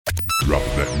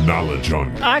dropping that knowledge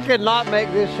on you. I could not make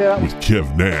this shit up. With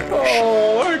Kev Nash.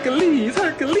 Oh, Hercules.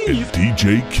 And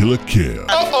DJ Killer Kev.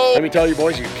 Let me tell you,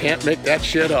 boys, you can't make that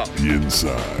shit up. The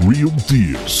Inside. Real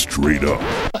deal, straight up.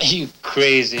 Are you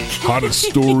crazy? Hottest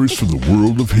stories from the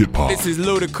world of hip-hop. This is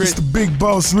Ludacris. It's the big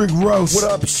boss, Rick Ross. What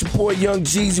up? It's your boy, Young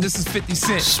Jeezy. This is 50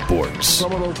 Cent. Sports.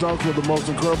 Some of those dunks were the most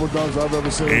incredible dunks I've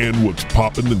ever seen. And what's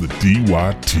popping in the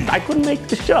DYT. I couldn't make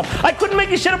this shit up. I couldn't make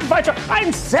this shit up if I tried.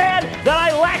 I'm sad that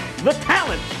I lack the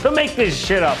talent to make this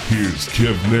shit up. Here's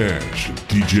Kev Nash and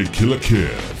DJ Killer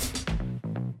Kev.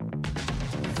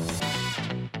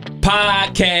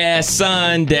 Podcast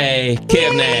Sunday,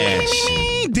 Kev Nash.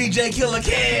 DJ Killer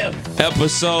Kev.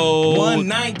 Episode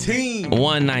 119.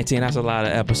 119. That's a lot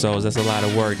of episodes. That's a lot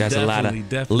of work. That's Definitely, a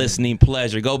lot of listening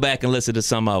pleasure. Go back and listen to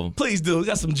some of them. Please do. We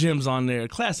got some gems on there.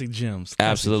 Classic gems.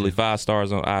 Absolutely. 5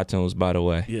 stars on iTunes, by the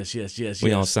way. Yes.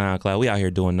 We on SoundCloud. We out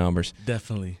here doing numbers.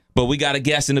 Definitely. But we got a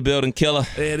guest in the building, Killer.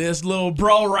 Yeah, this little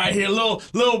bro right here,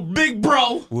 little big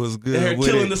bro. What's good? They're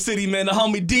killing the city, man. The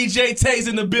homie DJ Tay's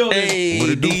in the building. Hey, What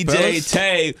it do, DJ fellas?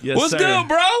 Tay. Yes, What's sir. good,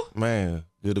 bro? Man,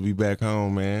 good to be back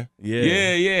home, man.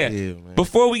 Yeah. Yeah, man.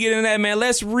 Before we get into that, man,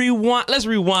 let's rewind. Let's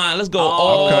go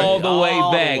all the way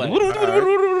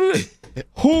back.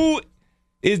 Who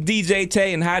is DJ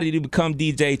Tay and how did he become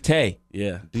DJ Tay?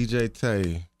 Yeah. DJ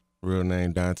Tay, real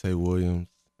name Dante Williams.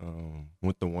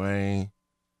 Went to Wayne.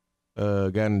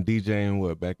 Got in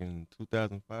DJing, back in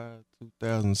 2005,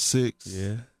 2006.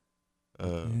 Yeah.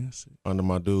 Under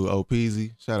my dude,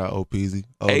 O-Peasy. Shout out O-Peasy.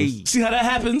 Hey. See how that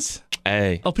happens?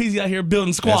 Hey. Oh, PZ out here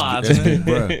building squads. That's man. big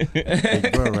bro.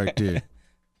 Big bro right there.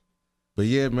 But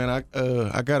yeah, man,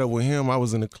 I got up with him. I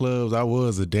was in the clubs. I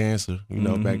was a dancer,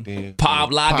 back then.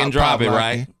 Pop, lock, and drop it,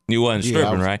 right? You wasn't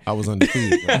stripping, right? I was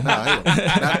undefeated.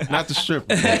 not the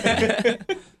stripping.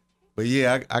 But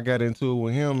yeah, I got into it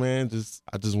with him, man.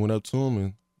 I just went up to him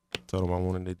and told him I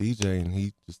wanted to DJ, and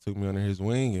he just took me under his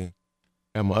wing. And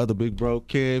had my other big bro,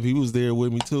 Kev, he was there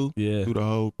with me too. Yeah. Through the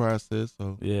whole process.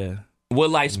 So Yeah.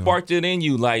 What sparked it in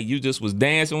you? Like you just was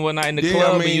dancing one night in the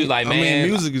club, and you like, man.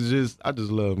 music is I just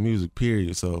love music,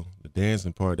 period. So the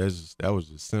dancing part, that was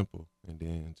just simple. And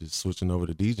then just switching over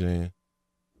to DJing,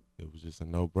 it was just a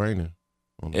no-brainer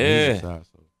on the music side.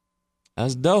 So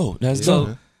That's dope. That's yeah, dope.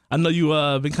 man. I know you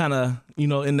been kind of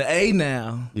in the A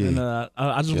now, Yeah. and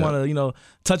I just want to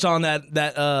touch on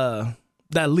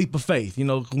that leap of faith.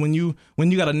 When you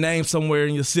got a name somewhere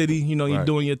in your city, you're Right.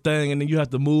 doing your thing, and then you have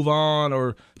to move on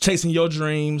or chasing your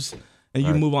dreams, and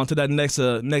you Right. move on to that next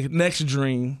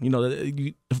dream.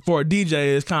 For a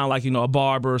DJ, it's kind of like a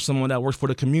barber or someone that works for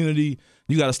the community.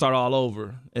 You got to start all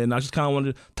over, and I just kind of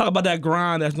wanted to talk about that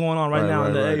grind that's going on right now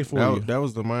in the A for you. That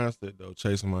was the mindset, though,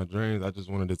 chasing my dreams. I just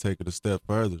wanted to take it a step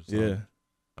further. So, Yeah.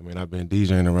 I mean, I've been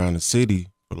DJing around the city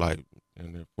for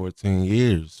 14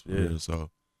 years. For Yeah. real. So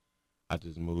I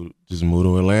just moved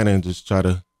to Atlanta and just try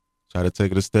to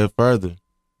take it a step further.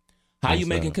 How you Yes,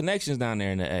 making connections down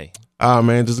there in the A?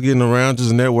 Man, just getting around,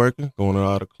 just networking, going to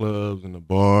all the clubs and the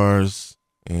bars,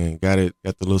 and got the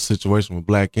little situation with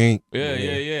Black Ink.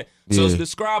 Yeah. So Yeah.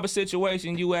 describe a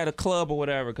situation you at a club or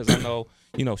whatever, because I know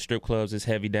strip clubs is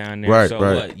heavy down there. Right, so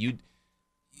right. what you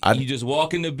just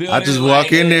walk in the building. I just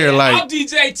walk in there I'm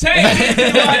DJ Tay.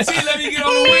 Let me get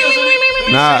on the wheels.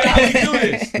 How we do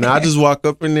this? Nah, I just walk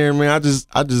up in there, man. I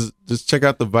just check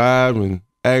out the vibe and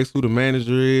ask who the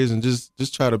manager is, and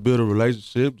just try to build a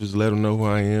relationship. Just let them know who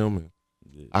I am, and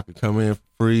I can come in for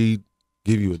free,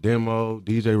 give you a demo,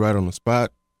 DJ right on the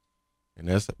spot, and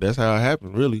that's how it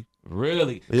happened, really.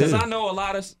 Really? Because Yeah. I know a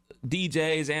lot of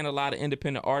DJs and a lot of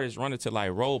independent artists run into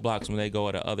roadblocks when they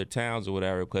go to other towns or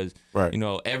whatever, because Right.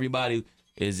 everybody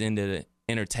is into the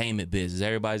entertainment business.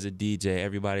 Everybody's a DJ,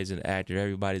 everybody's an actor,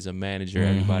 everybody's a manager,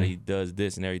 everybody does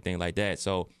this and everything like that.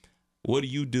 So what do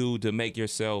you do to make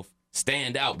yourself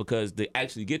stand out? Because to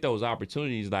actually get those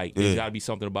opportunities, there's got to be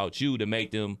something about you to make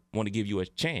them want to give you a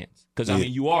chance. Because,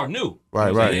 you are new. Right, You know what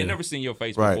I'm right. saying? They've never seen your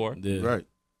face Right. before. Yeah. Right.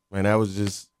 Man, that was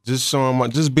just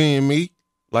showing just being me.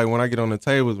 Like when I get on the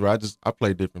tables, where I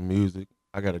play different music.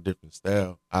 I got a different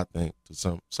style, I think, to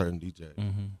some certain DJs.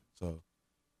 So,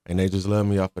 and they just love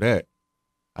me off of that.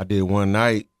 I did one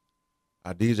night,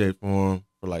 I DJed for him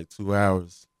for 2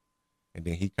 hours, and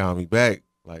then he called me back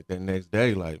that next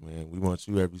day, man, we want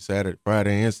you every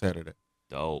Friday and Saturday.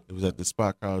 Dope. It was at the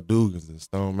spot called Dugan's in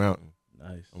Stone Mountain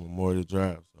Nice. on Memorial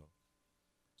Drive.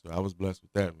 So I was blessed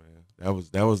with that, man. That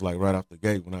was right off the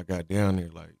gate when I got down there,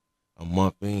 a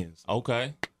month in. So,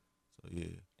 Okay. so yeah.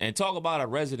 And talk about a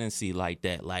residency like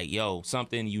that.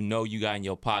 Something you got in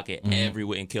your pocket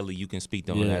everywhere in Killer, you can speak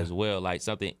to it as well.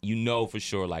 Something for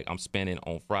sure, I'm spending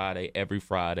on Friday, every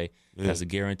Friday. Yeah. That's a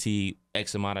guaranteed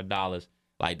X amount of dollars.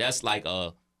 like that's like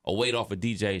a weight off a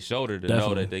DJ's shoulder to know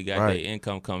Definitely. that they got Right. their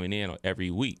income coming in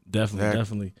every week.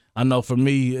 Definitely. I know for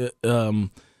me,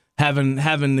 having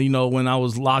when I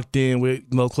was locked in with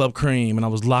Club Cream and I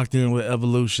was locked in with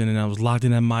Evolution and I was locked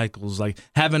in at Michael's, like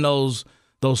having those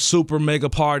super mega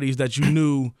parties that you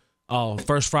knew,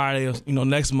 first Friday,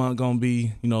 next month gonna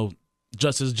be,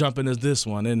 just as jumping as this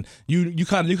one, and you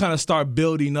kind of start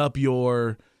building up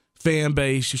your fan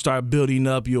base, you start building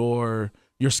up your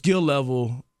skill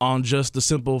level on just the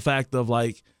simple fact of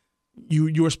like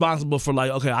you're responsible for like,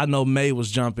 okay, I know May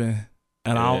was jumping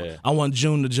and I want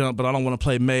June to jump, but I don't want to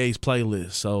play May's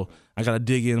playlist, so I gotta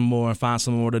dig in more and find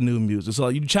some more of the new music. So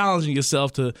you challenging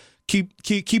yourself to keep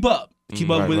up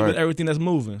with everything that's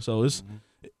moving. So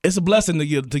it's a blessing to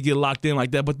get locked in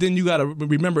like that. But then you got to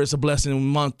remember it's a blessing in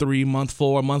month 3, month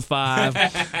 4, month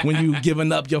 5 when you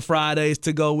giving up your Fridays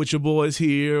to go with your boys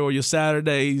here, or your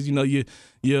Saturdays. You're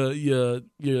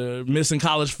missing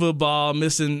college football,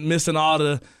 missing all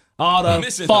the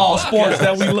fall sports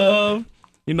that we love.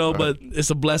 But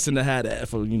it's a blessing to have that,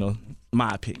 for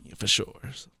my opinion, for sure.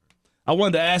 So I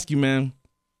wanted to ask you, man,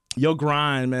 your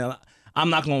grind, man. I'm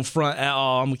not going to front at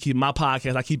all. I'm going to keep my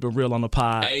podcast. I keep it real on the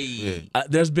pod. Hey.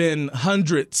 There's been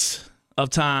hundreds of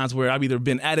times where I've either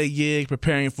been at a gig,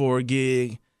 preparing for a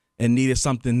gig, and needed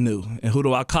something new. And who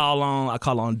do I call on? I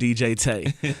call on DJ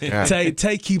Tay. Yeah.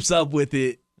 Tay keeps up with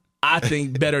it, I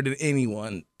think, better than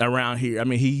anyone around here. I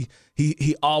mean,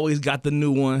 he always got the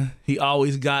new one. He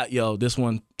always got, this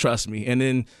one, trust me. And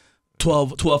then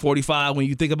 12:45, when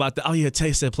you think about that, oh yeah,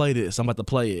 Tay said play this, I'm about to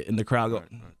play it, and the crowd go,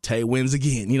 Tay wins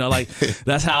again. Like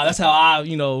that's how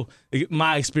I,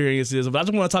 my experience is. But I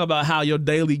just want to talk about how your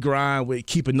daily grind with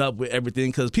keeping up with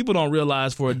everything, because people don't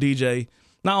realize for a DJ,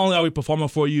 not only are we performing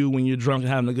for you when you're drunk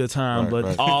and having a good time,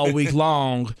 but all week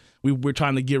long we're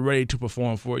trying to get ready to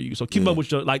perform for you. So keep up with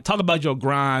talk about your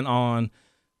grind on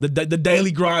the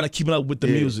daily grind of keeping up with the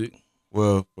music.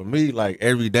 Well, for me, like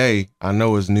every day, I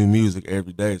know it's new music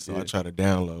every day, so I try to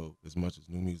download as much as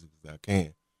new music as I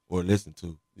can or listen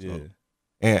to. So,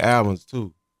 and albums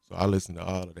too. So I listen to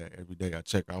all of that every day. I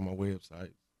check out my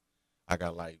websites. I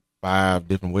got like 5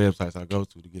 different websites I go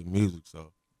to get music.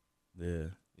 So yeah,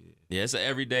 it's an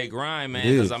everyday grind, man.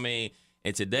 Because I mean,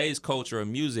 in today's culture of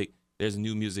music, there's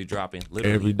new music dropping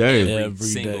literally every day, every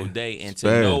single day. And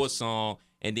to know a song,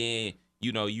 and then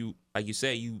you like you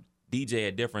said, you DJ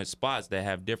at different spots that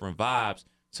have different vibes.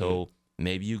 So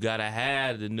maybe you gotta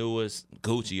have the newest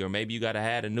Gucci, or maybe you gotta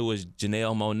have the newest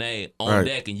Janelle Monáe on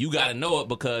deck, and you gotta know it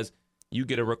because you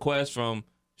get a request from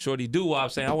Shorty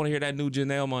Doo-Wop saying, I want to hear that new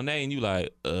Janelle Monáe, and you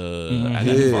like, I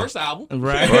got the first album.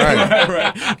 Right.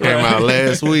 Came out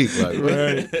last week.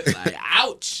 Like,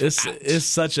 ouch. It's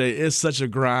such a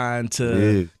grind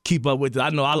to keep up with it. I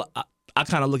know I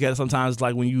kind of look at it sometimes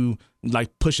like when you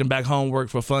like pushing back homework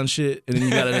for fun shit, and then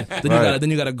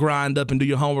you gotta grind up and do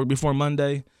your homework before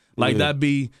Monday. Like that'd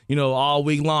be, all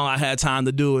week long I had time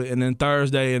to do it, and then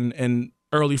Thursday and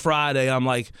early Friday I'm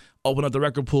like open up the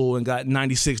record pool and got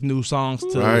 96 new songs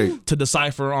to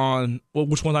decipher on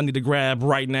which ones I need to grab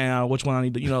right now, which one I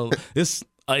need to, it's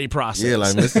a process. Yeah,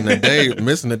 like missing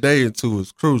a day or two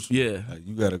is crucial. Yeah, like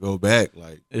you got to go back,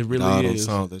 like it really all is. Those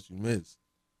songs that you missed.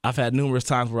 I've had numerous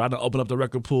times where I done open up the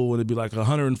record pool and it'd be like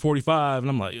 145, and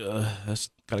I'm like,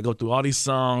 that's gotta go through all these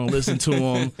songs, listen to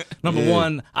them. Number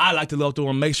one, I like to go through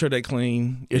them, make sure they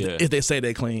clean if they say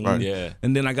they clean. Right. Yeah,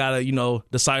 and then I gotta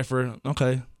decipher.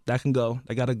 Okay, that can go.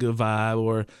 They got a good vibe,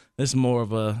 or it's more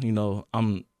of a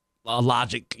I'm a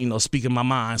Logic speaking my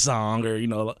mind song, or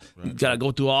you gotta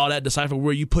go through all that, decipher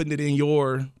where you putting it in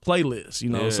your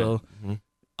playlist. So. Mm-hmm.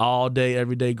 All day,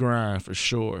 every day grind for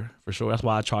sure. That's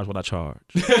why I charge what I charge.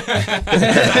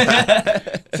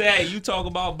 Say, you talk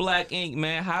about Black Ink,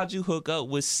 man. How'd you hook up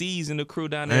with C's and the crew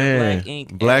down there at Black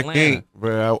Ink? Black Atlanta? Ink,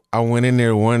 bro. I went in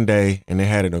there one day and they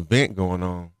had an event going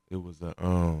on. It was a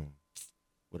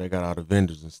where they got all the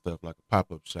vendors and stuff, like a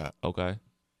pop-up shop. Okay.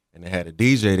 And they had a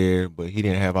DJ there, but he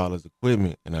didn't have all his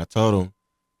equipment. And I told him,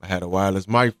 I had a wireless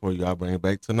mic for you. I'll bring it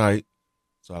back tonight.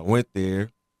 So I went there.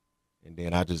 And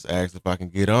then I just asked if I can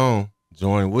get on,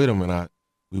 join with them, and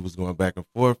we was going back and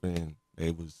forth, and they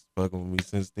was fucking with me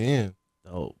since then.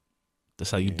 Oh,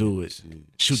 that's how you do it.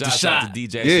 Shoot the Shout shot. out to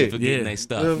DJ for getting their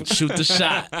stuff. Shoot the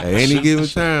shot at any given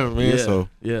time, man. So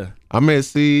I met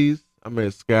C's, I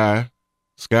met Sky.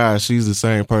 Sky, she's the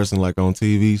same person like on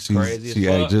TV. She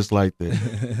act just like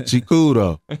that. She cool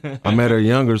though. I met her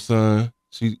younger son.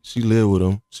 She lived with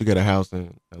him. She got a house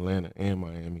in Atlanta and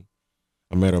Miami.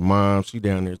 I met her mom. She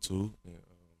down there too.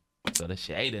 So the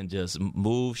shade and just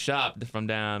moved shop from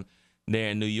down there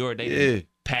in New York. They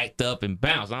packed up and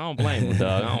bounced. I don't blame them,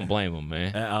 dog. I don't blame them,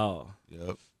 man. At all.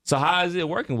 Yep. So how is it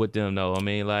working with them though? I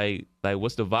mean, like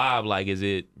what's the vibe like? Is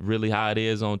it really how it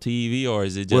is on TV, or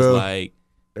is it just like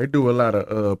they do a lot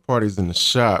of parties in the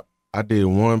shop? I did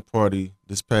one party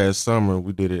this past summer.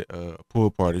 We did a pool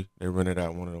party. They rented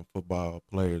out one of them football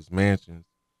players' mansions.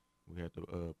 We had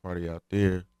the party out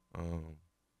there.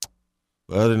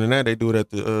 But other than that, they do it at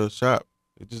the shop.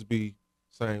 It just be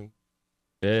same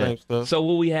stuff. So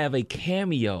will we have a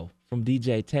cameo from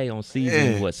DJ Tay on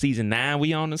season 9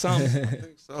 we on or something? I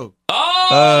think so.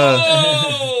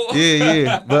 Oh!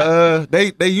 Yeah. But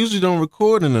they usually don't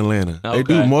record in Atlanta. Okay. They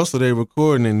do most of their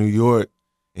recording in New York,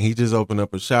 and he just opened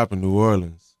up a shop in New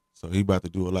Orleans. So he about to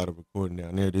do a lot of recording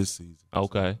down there this season.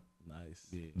 Okay. Nice.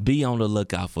 Yeah. Be on the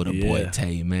lookout for the boy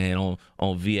Tay, man, on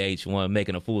VH1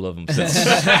 making a fool of himself.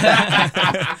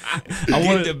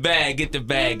 Get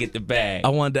the bag. I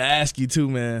wanted to ask you too,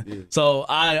 man. Yeah. So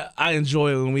I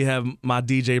enjoy it when we have my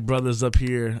DJ brothers up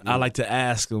here. I like to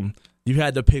ask them, you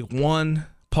had to pick one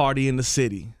party in the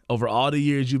city over all the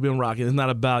years you've been rocking. It's not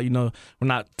about, we're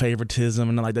not favoritism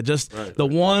and nothing like that. Just the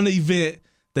one event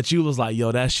that you was like,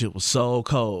 yo, that shit was so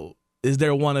cold. Is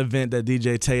there one event that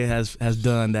DJ Tay has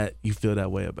done that you feel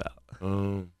that way about?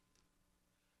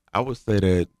 I would say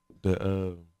that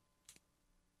the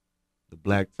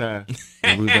black tie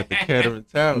when we was at the Catering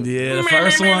Tower. Yeah, the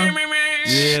first one.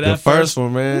 Yeah, The first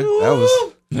one, man.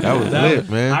 That was lit,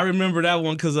 man. I remember that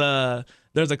one because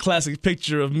there's a classic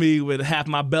picture of me with half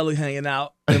my belly hanging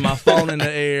out and my phone in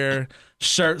the air,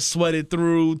 shirt sweated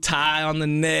through, tie on the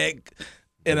neck.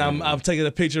 And I'm taking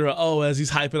a picture of as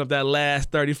he's hyping up that last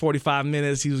 30, 45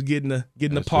 minutes. He was getting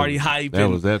the party hype.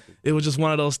 That was epic. It was just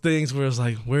one of those things where it's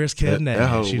like, where's Kev Nash? That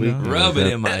whole week, Rub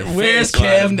it in my face. Where's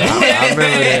Kev Nash? I remember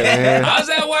that, man. How's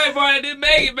that white boy that didn't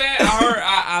make it, man?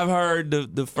 I've heard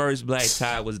the first black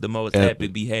tie was the most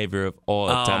epic behavior of all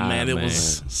time. Oh man, it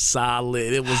was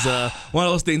solid. It was one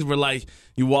of those things where like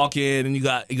you walk in and you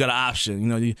got an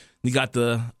option. You got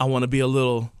I want to be a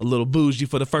little bougie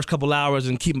for the first couple hours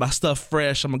and keep my stuff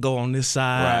fresh. I'm gonna go on this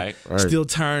side, Right. Still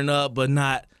turn up but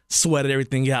not sweat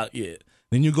everything out yet.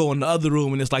 Then you go in the other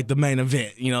room and it's like the main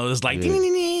event. It's like ding,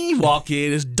 ding, ding. You walk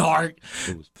in, it's dark,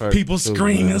 It was perfect. people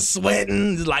screaming,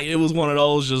 sweating. Like it was one of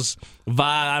those just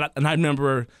vibe. And I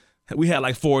remember we had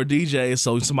like 4 DJs,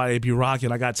 so somebody would be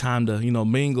rocking. I got time to,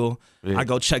 mingle. Yeah. I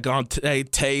go check on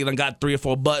Tay and got 3 or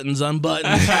 4 buttons unbuttoned.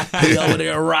 He over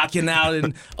there rocking out,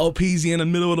 and OPZ in the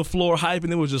middle of the floor hyping.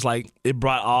 It was just like it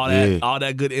brought all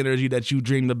that good energy that you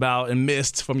dreamed about and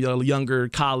missed from your younger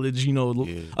college,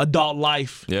 adult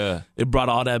life. Yeah. It brought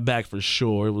all that back for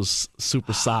sure. It was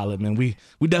super solid, man. We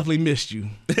definitely missed you.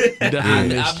 I I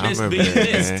missed remember being that,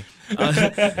 missed. man.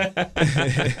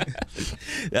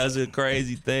 That's a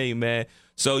crazy thing, man.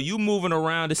 So you moving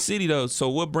around the city though. So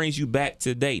what brings you back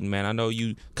to Dayton, man? I know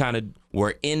you kind of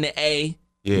were in the A,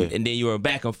 and then you were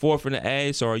back and forth in the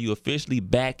A. So are you officially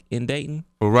back in Dayton?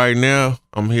 But right now,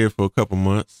 I'm here for a couple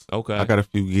months. Okay. I got a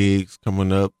few gigs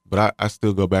coming up, but I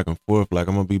still go back and forth. Like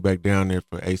I'm gonna be back down there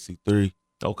for AC3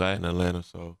 Okay. in Atlanta.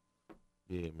 So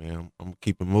yeah, man, I'm gonna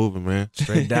keep it moving, man.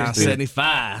 Straight down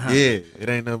 75. Huh? Yeah, it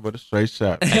ain't nothing but a straight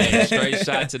shot. Hey, straight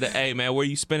shot to the A, man. Where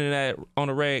you spending that on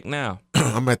the reg now?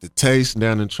 I'm at the Taste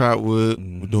down in Trotwood.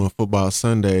 We're doing football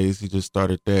Sundays. He just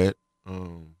started that.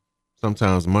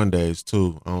 Sometimes Mondays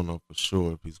too. I don't know for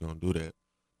sure if he's gonna do that,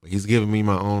 but he's giving me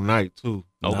my own night too.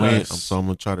 Okay. So I'm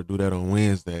gonna try to do that on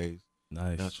Wednesdays.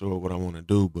 Nice. Not sure what I want to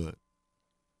do, but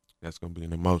that's gonna be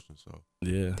an emotion. So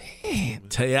Yeah.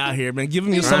 Tay out here, man. Give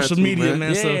them your Trying social to, media, man.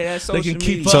 man, Yeah, so that's they can social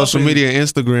keep media. up. social and- media,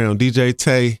 Instagram, DJ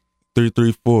Tay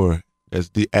 334. That's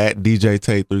at DJ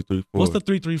Tay 334. What's the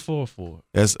 334 for?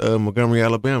 That's Montgomery,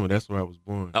 Alabama. That's where I was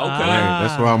born. Okay.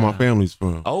 That's where all my family's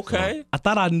from. Okay. I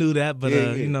thought I knew that, but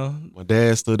Yeah. My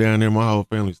dad's still down there. My whole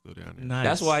family's still down there. nice.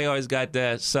 That's why he always got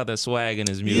that southern swag in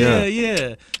his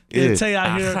music. Yeah. Tay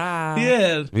out here. Aha.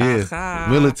 Yeah. Yeah, Aha.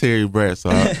 military brat. So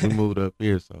we moved up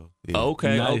here. So yeah.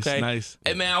 Okay, Nice, okay. nice.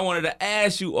 Hey man, I wanted to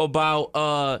ask you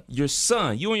about your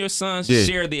son. You and your son Yeah.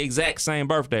 share the exact same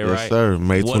birthday, Yes, right? sir.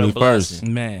 May What a 21st.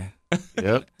 blessing. Man.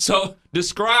 Yep. So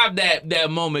describe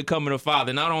that moment coming to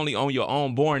father, not only on your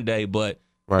own born day, but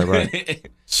Right.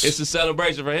 it's a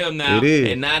celebration for him now. It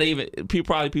is. And not even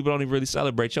people don't even really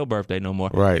celebrate your birthday no more.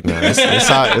 Right now,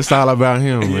 it's all about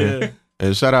him, man. Yeah.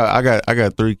 And shout out, I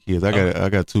got 3 kids. I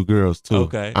got 2 girls too.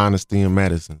 Okay. Honesty and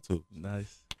Madison too.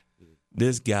 Nice.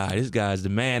 This guy's the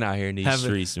man out here in these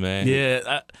streets, man.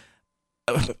 Yeah.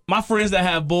 My friends that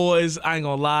have boys, I ain't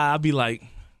gonna lie, I be like,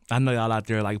 I know y'all out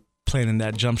there like planning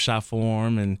that jump shot for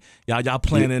him, and y'all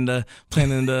planning the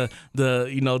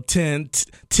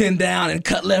 10 down and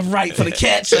cut left right for the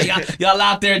catch. So y'all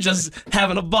out there just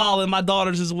having a ball, and my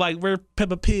daughter's just like, where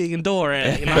Peppa Pig and Dora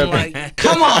at? And I'm like,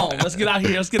 come on, let's get out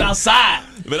here, let's get outside.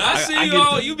 But I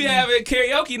see you be having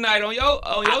karaoke night on your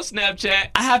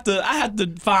Snapchat. I have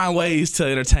to find ways to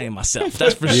entertain myself.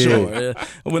 That's for sure.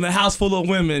 When a house full of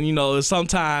women,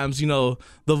 sometimes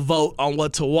the vote on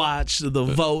what to watch, the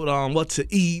vote on what to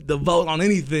eat, the vote on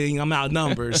anything, I'm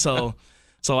outnumbered. So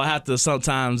I have to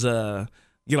sometimes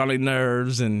get on their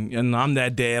nerves, and I'm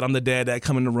that dad. I'm the dad that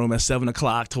come in the room at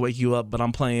 7:00 to wake you up, but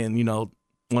I'm playing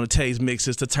one of Tay's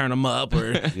mixes to turn them up,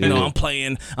 or I'm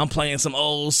playing some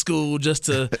old school just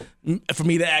for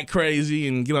me to act crazy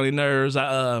and get on their nerves.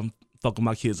 I fuck with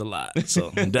my kids a lot,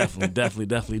 so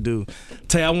definitely do.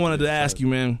 Tay, I wanted to ask you,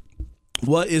 man,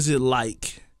 what is it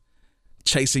like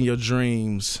chasing your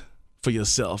dreams for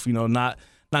yourself? Not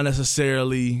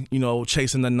necessarily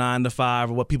chasing the 9 to 5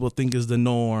 or what people think is the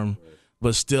norm,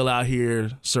 but still out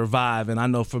here surviving. I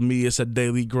know for me, it's a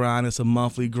daily grind, it's a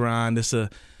monthly grind, it's a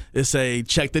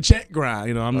check the check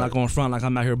grind. I'm not going to front like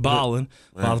I'm out here balling.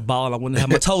 If I was balling, I wouldn't have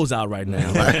my toes out right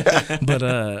now. But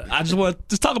I just want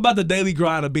to talk about the daily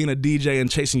grind of being a DJ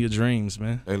and chasing your dreams,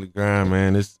 man. Daily grind,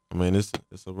 man. It's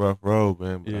a rough road,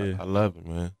 man. But I love it,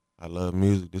 man. I love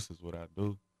music. This is what I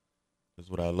do. This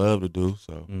is what I love to do.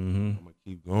 So I'm gonna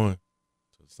keep going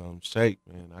till something shake,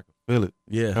 man. I can feel it.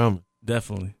 Yeah, it's coming.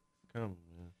 Definitely coming,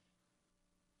 man.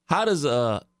 How does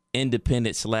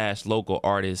independent / local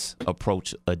artists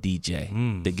approach a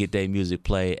DJ to get their music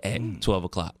played at 12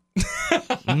 o'clock?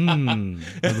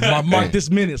 Mark this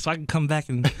minute so I can come back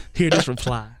and hear this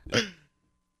reply.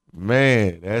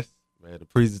 Man, the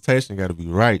presentation got to be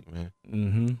right, man.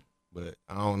 Mm-hmm. But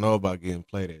I don't know about getting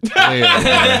played at 12.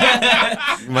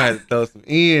 You might have to throw some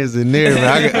ends in there,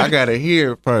 man. I got to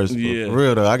hear it first. Yeah. For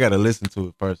real, though, I got to listen to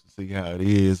it first to see how it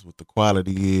is, what the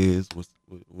quality is,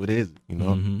 what is it,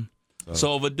 Mm-hmm.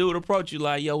 So if a dude approach you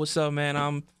like, yo, what's up, man?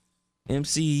 I'm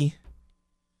MC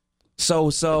so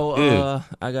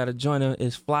I got to join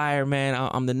his flyer, man.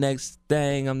 I'm the next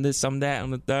thing. I'm this, I'm that.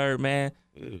 I'm the third, man.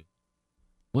 Yeah.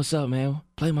 What's up, man?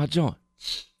 Play my joint.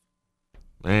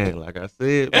 Man, like I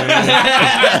said, man.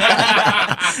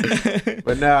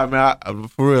 But now, man,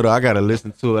 for real though, I gotta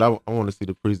listen to it. I want to see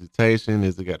the presentation.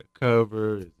 Is it got a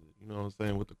cover? Is it, what I'm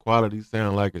saying? What the quality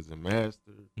sound like? Is it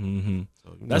mastered? Mm-hmm.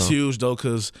 So, that's huge though,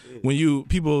 because when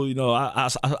people,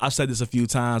 I've said this a few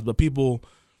times, but people,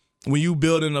 when you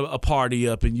building a party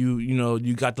up and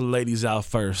you got the ladies out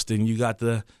first, and you got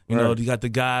the you got the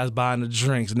guys buying the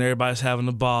drinks, and everybody's having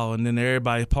the ball, and then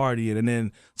everybody partying, and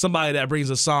then somebody that brings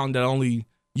a song that only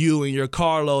you and your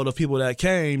carload of people that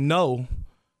came know,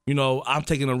 I'm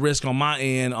taking a risk on my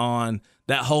end on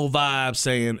that whole vibe,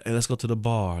 saying, hey, let's go to the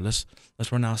bar, let's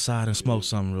run outside and smoke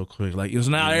something real quick. Like, so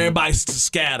now everybody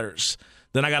scatters.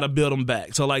 Then I got to build them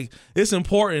back. So, like, it's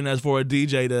important as for a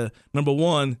DJ to, number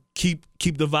one, keep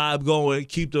the vibe going,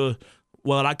 keep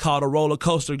what I call the roller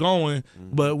coaster going.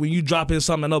 Mm-hmm. But when you drop in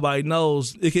something that nobody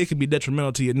knows, it can be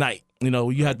detrimental to your night. I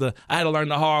had to learn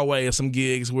the hard way at some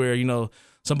gigs where,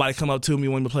 somebody come up to me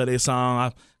when we play their song,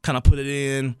 I kind of put it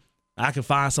in, I can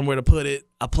find somewhere to put it,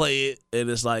 I play it, and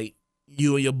it's like,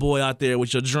 you and your boy out there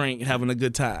with your drink having a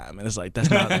good time, and it's like that's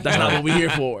not what we're here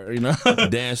for,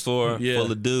 Dance floor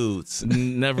full of dudes.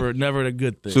 Never a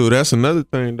good thing. So that's another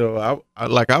thing though.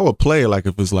 I would play it like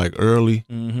if it's like early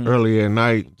at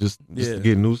night, just to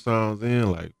get new songs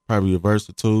in, like probably a verse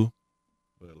or two,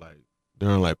 but like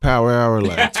during like power hour,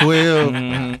 like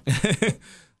 12.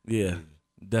 Yeah,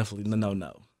 definitely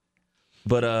no.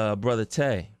 But brother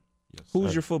Tay,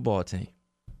 who's your football team?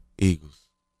 Eagles.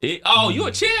 You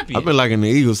a champion. I've been liking the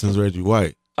Eagles since Reggie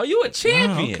White. Oh, you a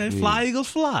champion. Okay, fly Eagles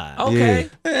fly. Okay.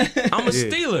 Yeah. I'm a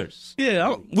Steelers.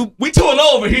 Yeah, we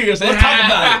 2-0 over here, so let's talk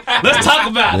about it. Let's talk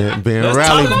about it. Being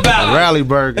rally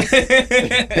burger.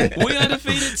 We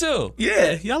undefeated too.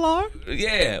 Yeah, y'all are.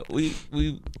 Yeah, we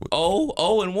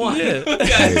 0-1.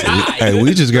 Yeah. Hey,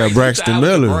 we just got Braxton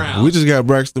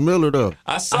Miller. Though.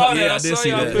 I saw that. I did see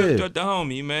y'all picked up the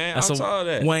homie, man. I saw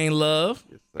that. Wayne Love.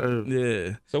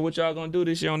 Yeah. So what y'all gonna do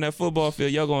this year on that football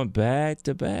field? Y'all going back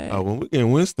to back? Oh, when we get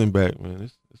Winston back, man,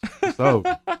 it's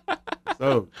over. It's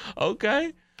over.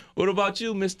 Okay. What about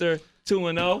you, Mr.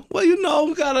 2-0? Well,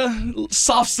 we got a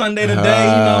soft Sunday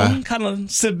today. Kind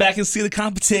of sit back and see the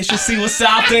competition, see what's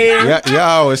out there. Y'all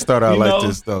always start out like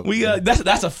this, though.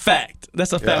 That's a fact.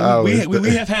 That's a fact.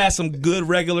 We have had some good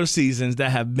regular seasons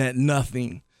that have meant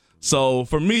nothing. So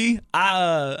for me,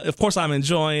 of course, I'm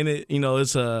enjoying it.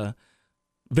 It's a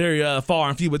very far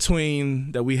and few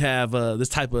between that we have this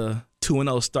type of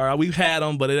 2-0 start. We've had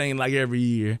them, but it ain't like every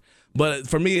year. But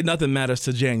for me, nothing matters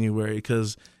to January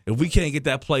because if we can't get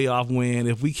that playoff win,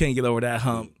 if we can't get over that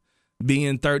hump,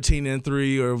 being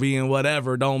 13-3 or being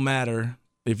whatever don't matter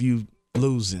if you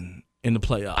losing in the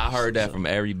playoffs. I heard that from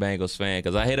every Bengals fan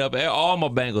because I hit up all my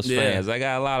Bengals fans. I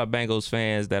got a lot of Bengals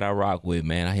fans that I rock with,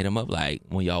 man. I hit them up like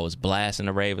when y'all was blasting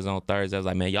the Ravens on Thursday. I was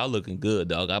like, man, y'all looking good,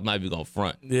 dog. I'm not even going to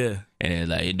front. Yeah. And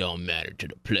it's like, it don't matter to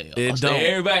the playoffs. It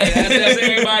don't. That's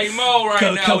everybody mode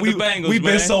right now with the Bengals, We've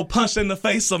man. been so punched in the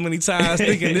face so many times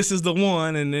thinking this is the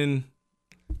one, and then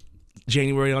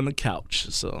January on the couch.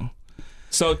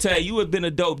 So, Tay, you have been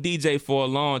a dope DJ for a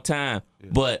long time,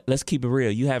 but let's keep it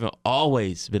real. You haven't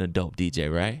always been a dope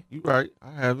DJ, right? You right.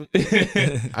 I haven't.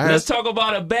 Let's talk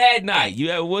about a bad night.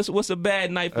 What's a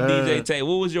bad night for DJ Tay?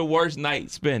 What was your worst night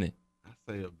spinning? I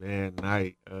say a bad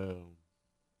night.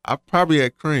 I probably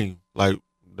at Cream. Like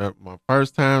my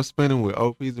first time spinning with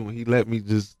OPs, and when he let me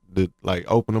just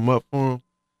open them up for him,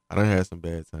 I done had some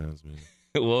bad times, man.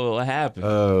 Well, what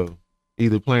happened?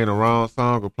 Either playing the wrong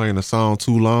song or playing the song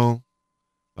too long.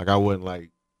 Like I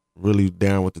wasn't really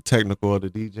down with the technical of the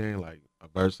DJing, like a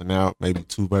versing out, maybe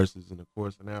 2 verses in the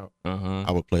chorus and out.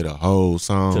 I would play the whole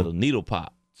song till the needle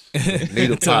pop.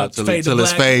 Needle pop till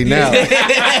it's fading out.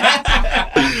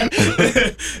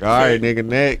 All right, nigga,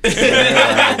 next.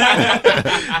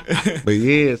 But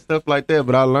yeah, stuff like that.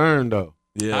 But I learned though.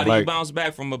 Yeah. How do you bounce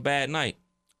back from a bad night?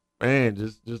 Man,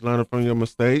 just learning from your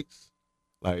mistakes.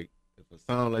 Like if a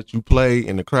song that you play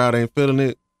and the crowd ain't feeling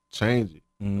it, change it.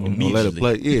 Don't let it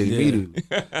play. Yeah, immediately.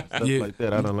 Stuff like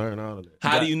that. I done learned all of that.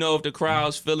 How do you know if the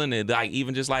crowd's feeling it? Like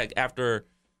even just like after,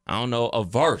 I don't know, a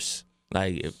verse.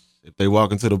 Like if they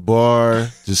walk into the bar,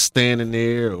 just standing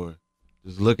there or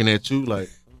just looking at you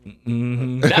like.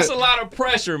 That's a lot of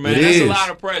pressure, man. That's a lot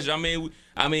of pressure. I mean,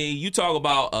 you talk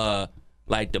about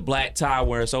like the black tie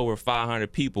where it's over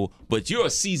 500 people, but you're a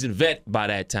seasoned vet by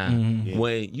that time.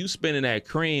 When you spinning that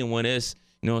Cream, when it's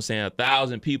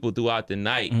 1,000 people throughout the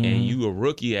night, and you a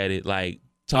rookie at it. Like,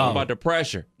 talk about the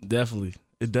pressure. Definitely.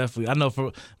 I know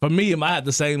for me, I had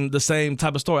the same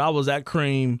type of story. I was at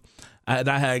Cream, and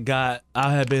I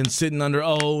had been sitting under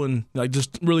O and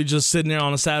just sitting there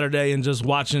on a Saturday and just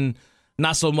watching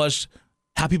not so much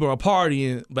how people are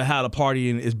partying, but how the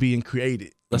partying is being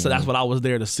created. So that's what I was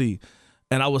there to see.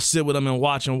 And I would sit with them and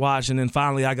watch, and then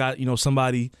finally I got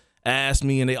somebody asked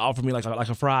me and they offered me like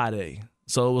a Friday.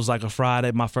 So it was like a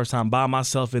Friday, my first time by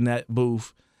myself in that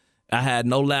booth. I had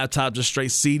no laptop, just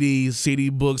straight CDs, CD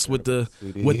books with the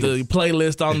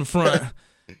playlist on the front.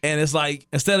 And it's like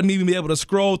instead of me being able to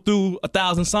scroll through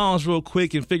 1,000 songs real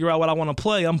quick and figure out what I want to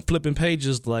play, I'm flipping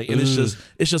pages and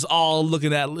it's just all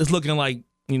looking like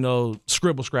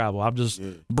scribble scrabble. I'm just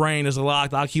brain is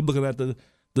locked. I keep looking at the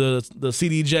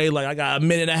CDJ, like I got a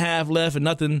minute and a half left and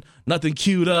nothing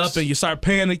queued up, and you start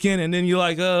panicking, and then you're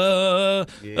like,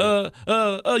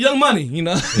 Young Money,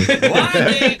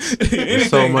 There's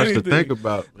so much to think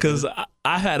about. Because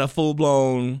I had a full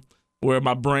blown where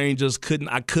my brain just couldn't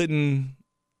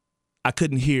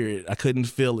hear it, I couldn't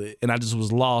feel it, and I just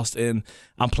was lost. And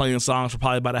I'm playing songs for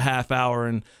probably about a half hour,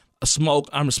 and Smoke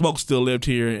still lived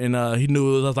here, and he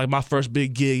knew it was like my first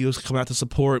big gig. He was coming out to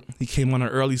support. He came on the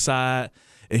early side.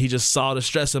 And he just saw the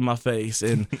stress in my face.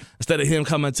 And instead of him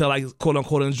coming to quote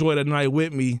unquote enjoy the night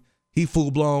with me, he full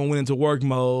blown went into work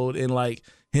mode. And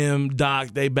him, Doc,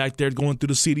 they back there going through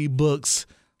the CD books.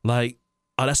 Like,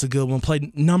 oh, that's a good one.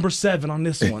 Play number 7 on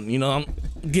this one. I'm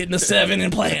getting a 7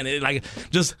 and playing it.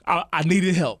 I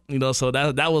needed help. So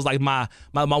that was like my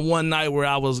one night where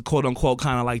I was quote unquote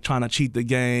kind of trying to cheat the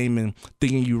game and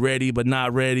thinking you ready but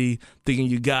not ready, thinking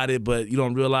you got it, but you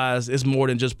don't realize it's more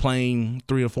than just playing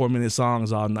 3 or 4 minute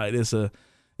songs all night.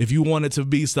 If you want it to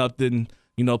be something,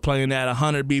 playing that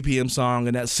 100 BPM song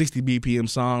and that 60 BPM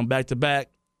song back to back,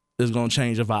 is gonna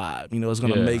change the vibe.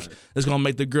 It's gonna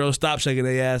make the girls stop shaking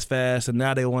their ass fast, and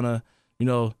now they wanna,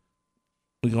 we're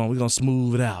gonna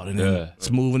smooth it out, and then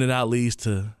smoothing it out leads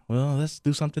to, well, let's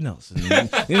do something else.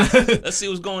 Let's see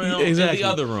what's going on in the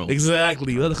other room.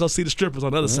 Exactly. Let's go see the strippers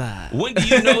on the other side. When do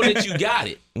you know that you got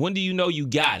it? When do you know you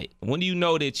got it? When do you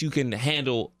know that you can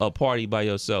handle a party by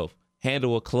yourself,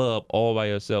 handle a club all by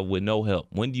yourself with no help?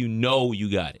 When do you know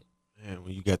you got it? Man,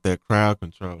 when you got that crowd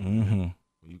control.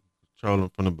 Controlling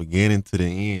from the beginning to the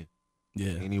end.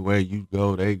 Yeah. Anywhere you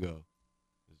go, they go.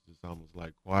 It's just almost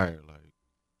like choir. Like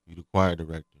you the choir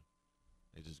director.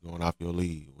 They just going off your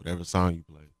lead, whatever song you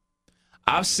play.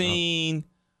 I've seen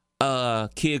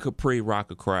Kid Capri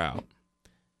rock a crowd.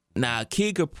 Now,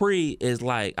 Kid Capri is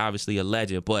obviously a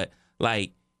legend, but I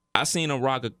seen him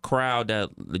rock a crowd that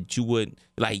you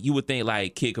would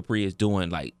think Kid Capri is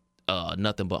doing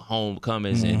Nothing But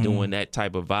Homecomings and doing that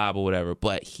type of vibe or whatever.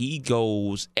 But he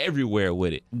goes everywhere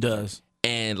with it. Does.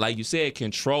 And like you said,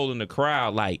 controlling the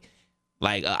crowd. Like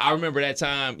I remember that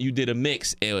time you did a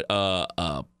mix.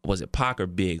 Was it Pac or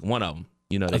Big? One of them.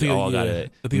 You know, they all got a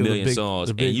million songs.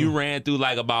 And you ran through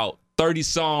like about 30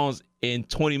 songs in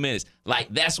 20 minutes. Like,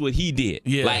 that's what he did.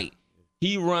 Yeah. Like,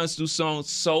 he runs through songs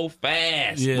so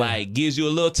fast. Yeah. Like, gives you a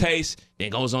little taste, then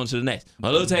goes on to the next. A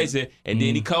little taste, and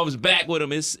then he comes back with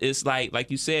them. It's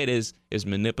like you said, it's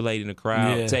manipulating the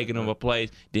crowd, taking them a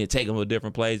place, then taking them to a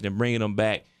different place, then bringing them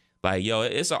back. Like, yo,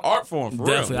 it's an art form for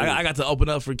Definitely. real. I got to open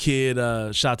up for Kid.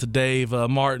 Shout out to Dave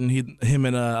Martin. Him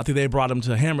and I think they brought him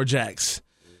to Hammer Jacks.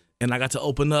 And I got to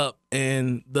open up,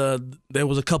 and there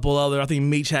was a couple other. I think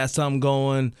Meech had something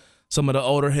going. Some of the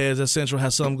older heads at Central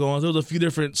had something going. There was a few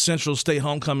different Central State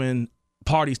homecoming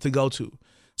parties to go to,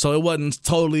 so it wasn't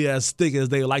totally as thick as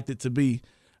they liked it to be.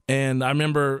 And I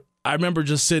remember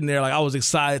just sitting there, like, I was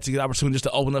excited to get the opportunity just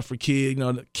to open up for Kid. You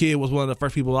know, Kid was one of the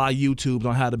first people I YouTubed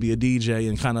on how to be a DJ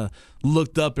and kind of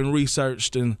looked up and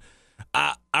researched. And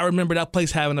I remember that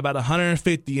place having about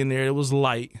 150 in there. It was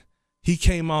light. He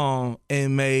came on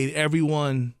and made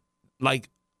everyone, like,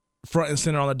 front and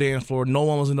center on the dance floor. No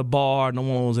one was in the bar. No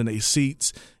one was in their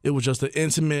seats. It was just an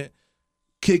intimate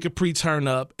Kid Capri turn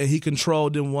up, and he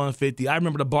controlled them 150. I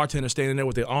remember the bartender standing there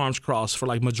with their arms crossed for,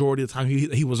 like, majority of the time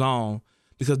he was on,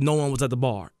 because no one was at the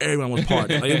bar. Everyone was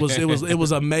partying. Like, it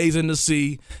was amazing to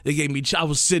see. It gave me. I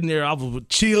was sitting there. I was with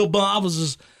chill bump.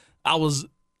 I was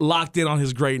locked in on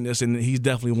his greatness, and he's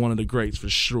definitely one of the greats for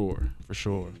sure. For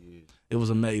sure. It was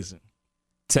amazing.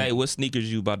 Tay, what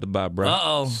sneakers you about to buy, bro?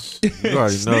 You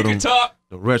already know them. Talk.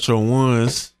 The retro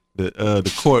ones,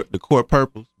 the court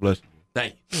purples. Bless you.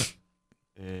 Thank you.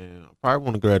 And I probably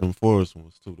want to grab them Forest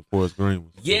ones too, the Forest Green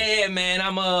ones. Yeah, man.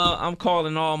 I'm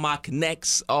calling all my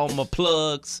connects, all my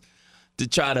plugs, to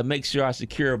try to make sure I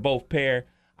secure both pair.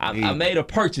 I made a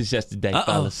purchase yesterday,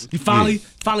 fellas. You finally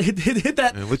hit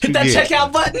that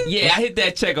checkout button? Yeah, I hit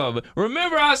that checkout button.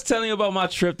 Remember I was telling you about my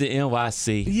trip to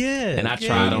NYC? Yeah. And I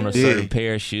tried on a certain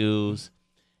pair of shoes,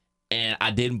 and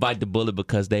I didn't bite the bullet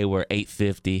because they were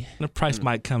 $850. The price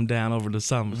might come down over the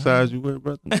summer. What size you wear,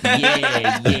 brother?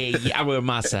 Yeah. I wear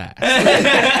my size.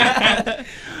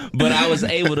 But I was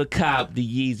able to cop the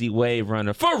Yeezy Wave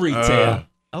Runner for retail.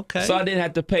 Okay. So I didn't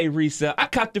have to pay resale. I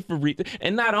copped it for retail.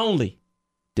 And not only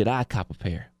did I cop a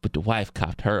pair, but the wife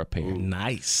copped her a pair. Ooh,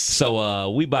 nice.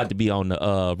 So we about to be on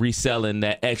the reselling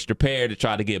that extra pair to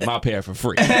try to get my pair for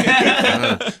free.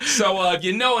 So if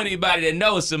you know anybody that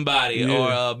knows somebody,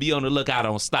 or be on the lookout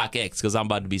on StockX, because I'm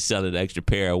about to be selling the extra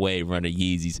pair of Wave Runner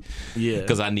Yeezys. Yeah.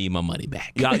 Because I need my money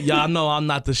back. Y'all know I'm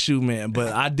not the shoe man,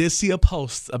 but I did see a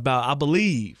post about, I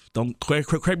believe, don't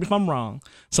correct me if I'm wrong,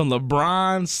 some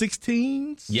LeBron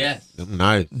 16s. Yes. Them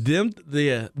nice.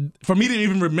 For me to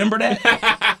even remember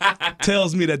that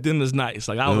tells me that them is nice.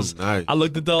 Like, I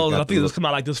looked at those. I think it was coming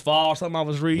out like this fall or something I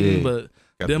was reading, but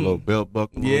got them the little belt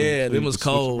buckle. Yeah, them was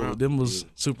cold. Them was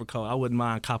super cold. I wouldn't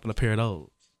mind copping a pair of those.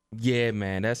 Yeah,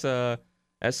 man. That's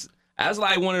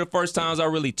like one of the first times I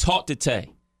really talked to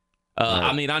Tay.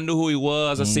 I mean, I knew who he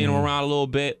was. I seen him around a little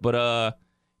bit, but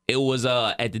it was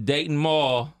at the Dayton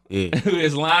Mall. Yeah. He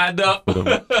was lined up for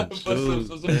some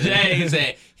J's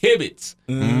and Hibbits.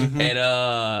 Mm-hmm. And,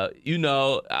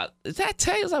 is that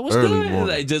Tay? I was like, what's good?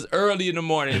 Like, just early in the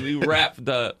morning, we wrapped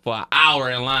for an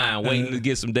hour in line waiting to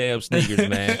get some damn sneakers,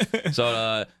 man.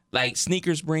 So, like,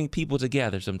 sneakers bring people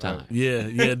together sometimes.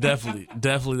 Yeah, definitely.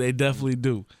 They definitely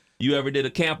do. You ever did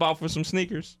a camp out for some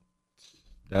sneakers?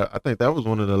 I think that was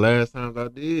one of the last times I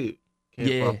did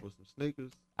camp out with some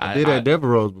sneakers. I did at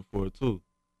Devereaux's before too.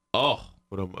 Oh,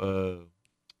 for them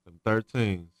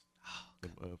 13s,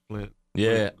 them Flint.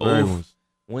 Yeah, ones.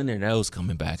 When are those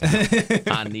coming back?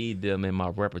 I need them in my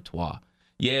repertoire.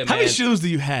 Yeah, man. How many shoes do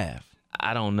you have?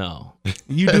 I don't know.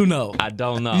 You do know. I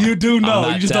don't know. You do know.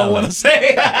 You just don't want to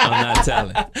say. I'm not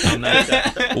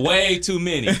telling. Way too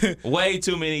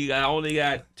many. I only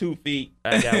got 2 feet.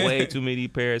 I got way too many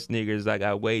pair of sneakers. I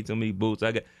got way too many boots.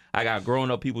 I got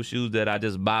grown up people shoes that I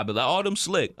just buy, but like, all them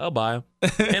slick. I'll buy them,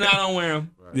 and I don't wear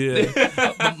them. Yeah,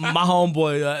 my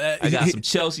homeboy. I got some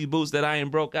Chelsea boots that I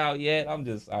ain't broke out yet. I'm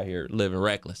just out here living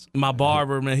reckless. My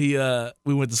barber, man,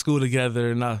 we went to school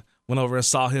together, and I went over and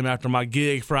saw him after my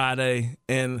gig Friday.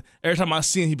 And every time I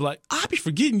see him, he'd be like, I be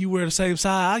forgetting you wear the same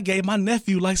size. I gave my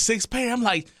nephew like 6 pair. I'm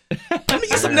like, let me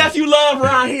get some nephew love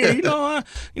around here.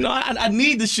 I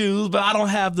need the shoes, but I don't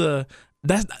have the.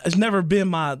 It's never been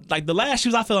my, like, the last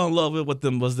shoes I fell in love with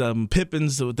them was them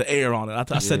Pippins with the air on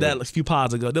it. I said that a few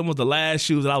pods ago. Them was the last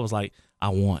shoes that I was like, I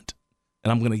want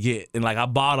and I'm gonna get. And like I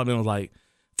bought them and was like,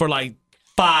 for like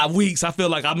 5 weeks, I feel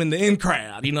like I'm in the in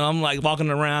crowd. You know, I'm like walking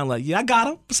around like, yeah, I got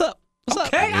him. What's up? What's up?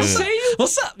 Okay, I see you.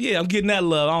 What's up? Yeah, I'm getting that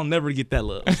love. I don't never get that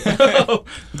love.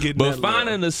 But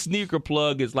finding a sneaker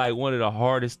plug is like one of the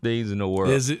hardest things in the world.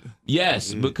 Is it?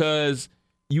 Yes, because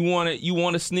you want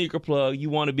a sneaker plug. You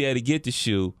want to be able to get the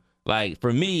shoe. Like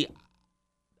for me,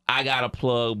 I got a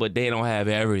plug, but they don't have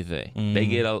everything.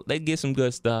 They get some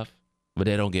good stuff, but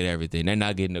they don't get everything. They're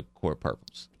not getting the court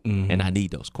purples, and I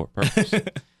need those court purples.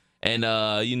 And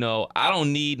I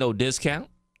don't need no discount.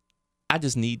 I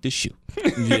just need the shoe.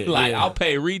 I'll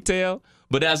pay retail,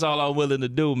 but that's all I'm willing to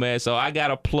do, man. So I got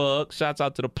a plug. Shouts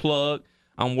out to the plug.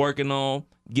 I'm working on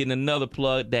getting another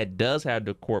plug that does have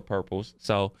the court purples.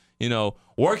 So,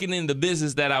 working in the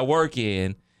business that I work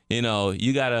in,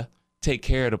 you got to take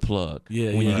care of the plug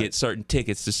when you get certain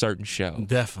tickets to certain shows.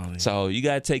 Definitely. So you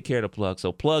got to take care of the plug.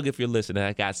 So plug, if you're listening,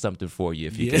 I got something for you.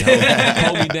 If you can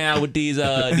hold me down with these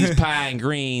pine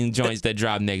green joints that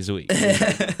drop next week.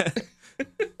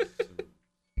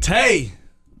 Tay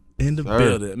in the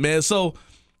building, man. So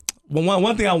one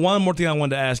more thing I wanted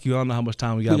to ask you. I don't know how much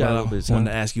time we got, but I wanted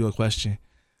to ask you a question.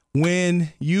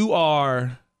 When you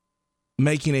are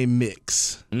making a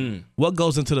mix, what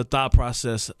goes into the thought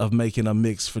process of making a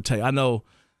mix for Tay? I know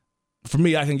for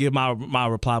me, I can give my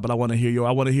reply, but I want to hear yours.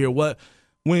 I want to hear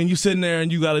when you sitting there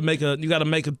and you got to make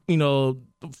a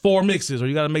 4 mixes, or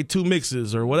you got to make 2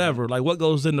 mixes or whatever. Like what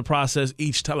goes in the process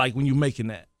each time? Like when you making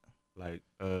that. Like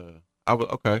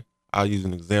I'll use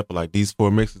an example. Like these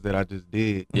 4 mixes that I just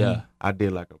did. Yeah, I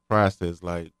did like a process.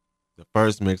 Like the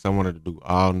first mix, I wanted to do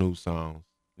all new songs.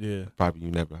 Yeah, probably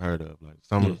you never heard of. Like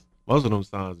most of them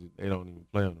songs they don't even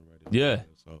play on the radio. Yeah,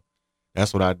 so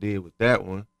that's what I did with that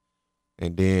one.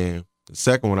 And then the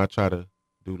second one, I try to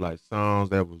do like songs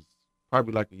that was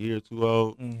probably like a year or 2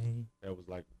 old. That was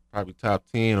like probably top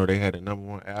 10, or they had a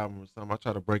 #1 album or something. I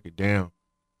try to break it down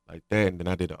like that, and then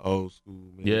I did an old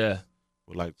school mix. Yeah.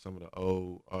 With like some of the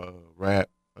old rap,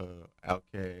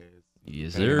 Outkast,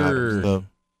 yes sir, stuff.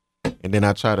 And then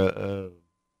I try to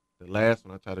the last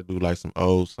one I try to do like some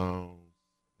old songs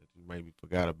that you maybe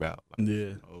forgot about, like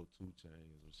old 2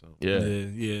 Chainz or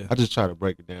something. Yeah. I just try to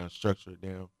break it down, structure it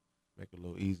down, make it a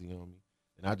little easy on me.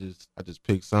 And I just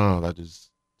pick songs. I just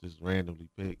randomly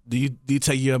pick. Do you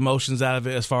take your emotions out of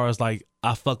it as far as like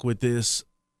I fuck with this,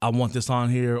 I want this on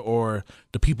here, or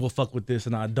the people fuck with this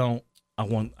and I don't?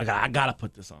 I gotta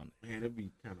put this on. Man, it'd be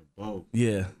kind of both.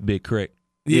 Yeah, Big Crit.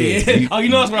 Yeah. Oh, you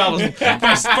know that's where I was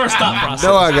first thought process.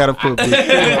 No, I gotta put Big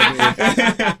Crit on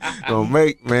there. So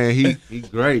man, he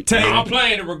great. Tay, I'm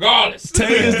playing it regardless.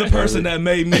 Tay is the person that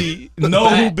made me know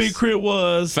who Big Crit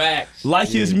was, like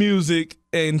his music,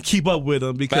 and keep up with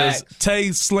him because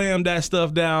Tay slammed that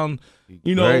stuff down.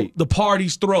 The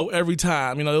party's throat every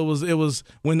time. It was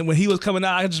when he was coming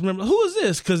out. I just remember, who is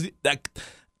this? Because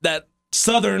that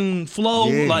Southern flow,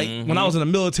 when I was in the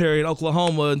military in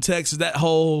Oklahoma and Texas, that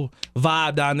whole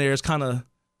vibe down there is kind of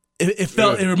it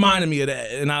reminded me of that,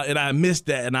 and I missed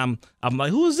that, and I'm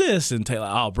like, who is this? And Taylor,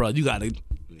 oh bro, you got to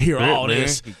hear all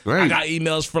this. I got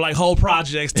emails for like whole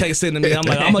projects Tay sending me. I'm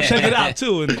like, I'm gonna check it out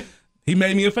too, and he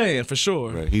made me a fan for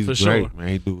sure. Right. He's great, man.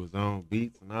 He do his own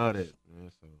beats and all that.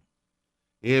 So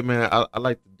yeah, man, I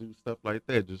like to do stuff like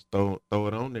that. Just throw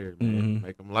it on there, man.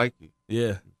 Make them like it.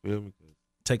 Yeah, you feel me?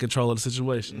 Take control of the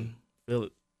situation. Feel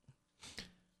it.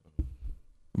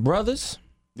 Brothers,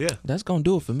 yeah, that's going to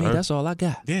do it for me. That's all I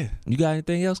got. Yeah. You got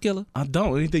anything else, Killer? I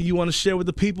don't. Anything you want to share with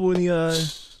the people? Any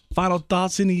final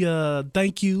thoughts? Any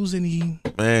thank yous? Any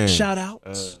shout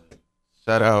outs?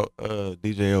 Shout out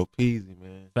DJ O-Peasy,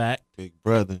 man. Fact. Big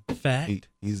brother. Fact.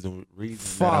 He's the reason.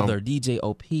 Father, DJ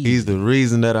O-Peasy. He's the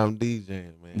reason that I'm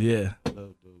DJing, man. Yeah. I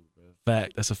love dude, bro.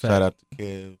 Fact. That's a fact. Shout out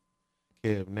to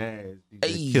Kev Nash,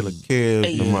 DJ Killer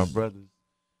Kev, and my brothers.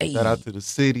 Shout out to the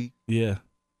city. Yeah.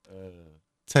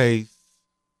 Taste.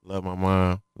 Love my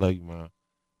mom. Love you, mom.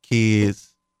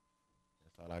 Kids.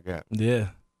 That's all I got. Yeah.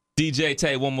 DJ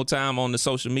Tay, one more time on the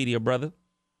social media, brother.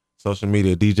 Social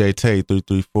media, DJ Tay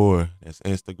 334. That's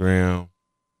Instagram.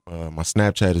 My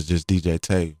Snapchat is just DJ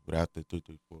Tay without the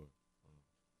 334.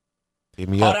 Hit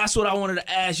me up. Oh, that's what I wanted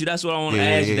to ask you. That's what I want to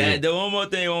ask you. That one more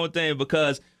thing,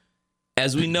 because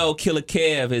as we know, Killer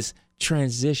Kev has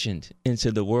transitioned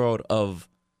into the world of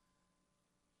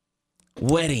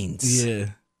weddings. Yeah.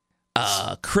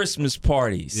 Christmas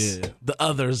parties. Yeah. The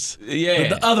others. Yeah.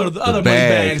 The other money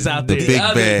bags out there. The big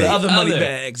bag. The other money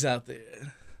bags out there.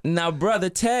 Now, brother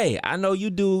Tay, I know you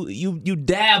do. You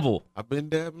dabble. I've been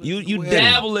dabbling. You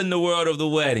dabble in the world of the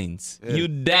weddings. Yeah. You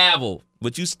dabble,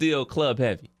 but you still club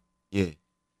heavy. Yeah.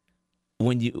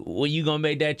 When you gonna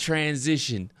make that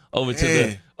transition over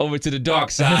to the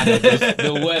dark side of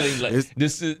the wedding,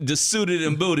 like the suited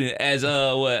and booted as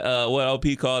what OP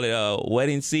call it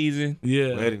wedding season.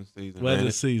 Yeah, Wedding season. wedding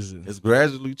man. season. It's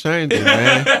gradually changing,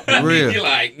 man. For real. You're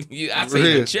like, I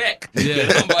see the check.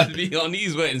 Yeah, I'm about to be on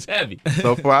these weddings heavy.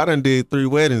 So far, I done did 3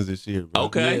 weddings this year, bro.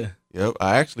 Okay. Yeah. Yep.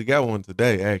 I actually got one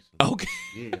today, actually. Okay.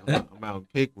 Yeah, I'm out in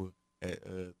Pickwood at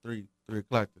 3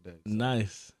 o'clock today. So,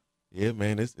 Nice. yeah,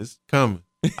 man, it's coming.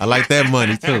 I like that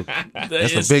money, too.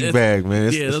 That's a big bag,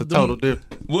 man. It's a total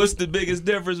difference. What's the biggest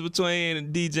difference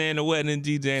between DJing the wedding and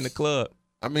DJing the club?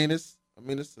 I mean, it's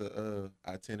a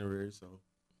itinerary, so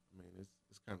I mean,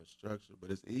 it's kind of structured, but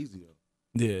it's easier.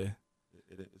 Yeah.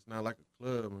 It's not like a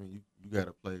club. I mean, you got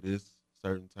to play this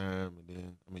certain time, and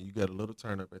then I mean, you got a little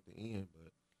turn up at the end,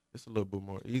 but it's a little bit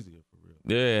more easier for real.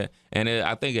 Yeah, and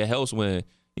I think it helps when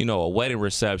a wedding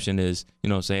reception is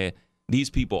what I'm saying. These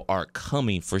people are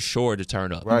coming for sure to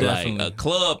turn up. Right. Like Definitely. a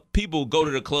club, people go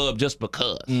to the club just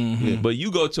because. Mhm. But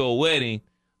you go to a wedding,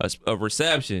 a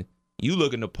reception, you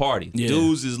looking to party. Yeah.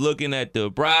 Dudes is looking at the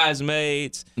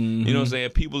bridesmaids. Mhm. You know what I'm saying?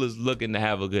 People is looking to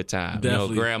have a good time.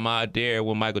 Definitely. Grandma out there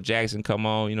when Michael Jackson come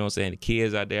on, you know what I'm saying? The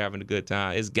kids out there having a good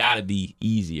time. It's got to be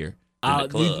easier than the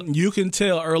club. You can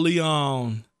tell early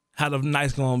on how the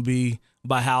night's gonna be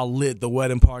by how lit the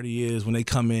wedding party is when they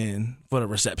come in for the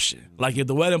reception. Like if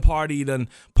the wedding party done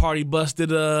party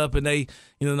busted up and they,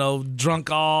 drunk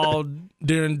all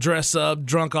during dress up,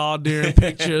 drunk all during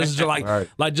pictures,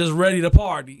 like just ready to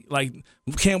party. Like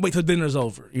can't wait till dinner's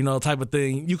over, type of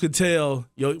thing. You could tell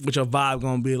what your vibe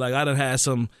gonna be like. I've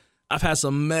had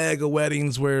some mega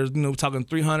weddings where, talking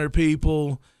 300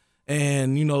 people.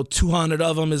 And 200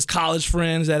 of them is college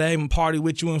friends that haven't partied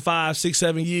with you in 5, 6,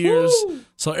 7 years. Woo!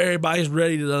 So everybody's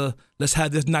ready to let's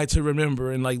have this night to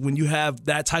remember. And like when you have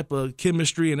that type of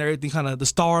chemistry and everything, kind of the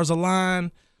stars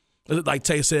align. Like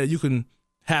Tay said, you can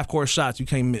half court shots you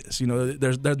can't miss.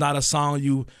 There's not a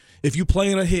song if you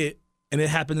playing a hit and it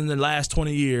happened in the last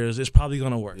 20 years, it's probably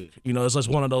gonna work. It's just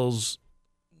one of those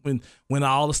when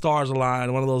all the stars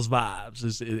align, one of those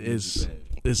vibes.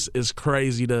 It's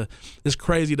crazy to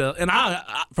and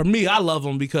for me I love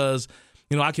them because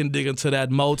I can dig into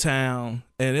that Motown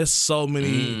and it's so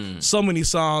many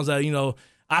songs that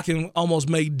I can almost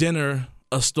make dinner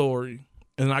a story,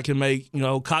 and I can make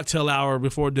cocktail hour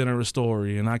before dinner a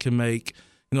story, and I can make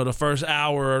the first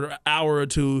hour or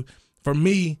two. For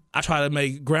me, I try to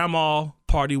make grandma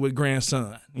party with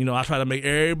grandson. I try to make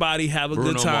everybody have a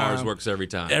Bruno good time. Mars works every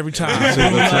time. Every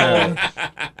time.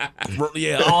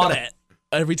 Yeah, all that.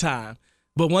 Every time.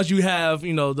 But once you have,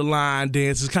 the line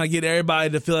dances, kind of get everybody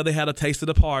to feel like they had a taste of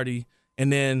the party,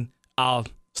 and then I'll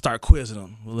start quizzing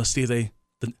them. Well, let's see if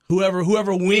whoever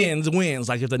wins.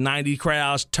 Like if the 90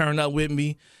 crowds turn up with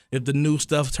me, if the new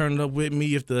stuff turned up with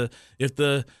me, if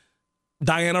the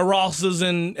Diana Rosses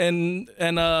and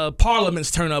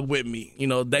Parliaments turn up with me,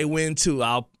 they win too.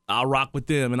 I'll rock with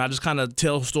them, and I just kind of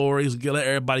tell stories, let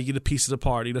everybody get a piece of the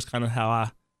party. That's kind of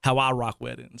how I rock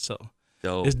weddings. So.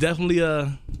 Dope. It's definitely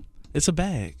it's a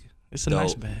bag. It's a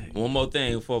nice bag. One more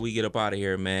thing before we get up out of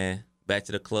here, man. Back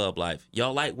to the club life.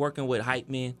 Y'all like working with hype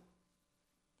men?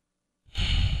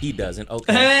 He doesn't.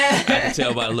 Okay. I can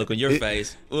tell by the look on your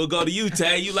face. We'll go to you,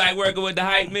 Tay. You like working with the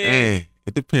hype men? Man,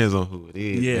 it depends on who it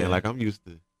is. Yeah. Man. Like I'm used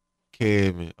to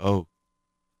Kev and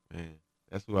man,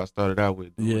 that's who I started out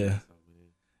with. Yeah.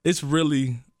 It's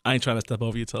really, I ain't trying to step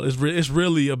over your toe. It's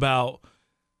really about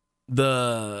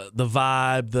the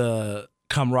vibe, the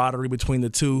camaraderie between the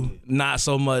two. Not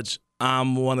so much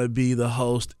I'm want to be the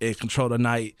host and control the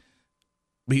night,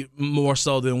 be more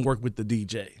so than work with the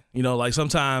DJ. Like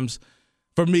sometimes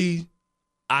for me,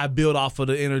 I build off of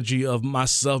the energy of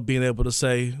myself being able to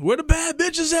say, "Where the bad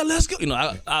bitches at? Let's go."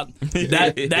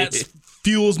 That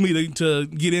fuels me to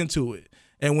get into it.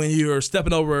 And when you're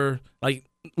stepping over, like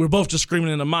we're both just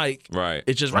screaming in the mic, right?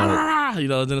 It's just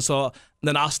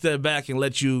then I'll step back and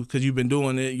let you, because you've been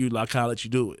doing it, I kind of let you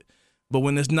do it. But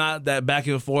when it's not that back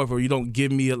and forth, or you don't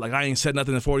give me I ain't said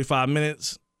nothing in 45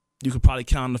 minutes, you could probably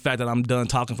count on the fact that I'm done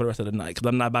talking for the rest of the night, because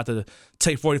I'm not about to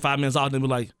take 45 minutes off and be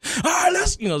like, all right,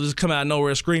 let's just come out of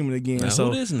nowhere screaming again. Now, so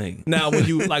who this nigga? Now when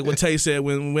you like what Tay said,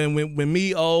 when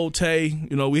me, old Tay,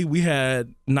 we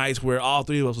had nights where all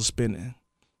three of us was spinning,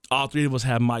 all three of us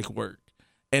had mic work,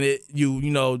 and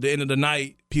the end of the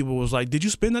night, people was like, did you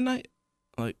spend the night?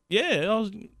 Like, yeah,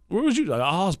 where was you? Like,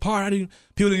 I was partying.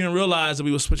 People didn't even realize that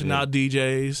we were switching out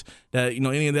DJs, that,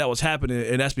 any of that was happening.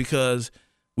 And that's because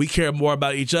we care more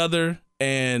about each other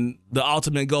and the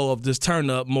ultimate goal of this turn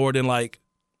up more than like,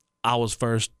 I was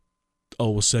first,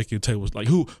 was second, Tay was like,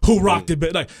 who rocked it?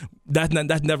 But like,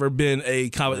 that's never been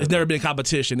it's never been a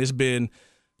competition. It's been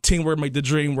teamwork make the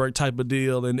dream work type of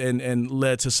deal, and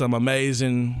led to some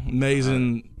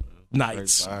amazing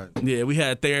nights. Yeah, we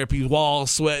had therapy,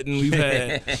 walls sweating. We've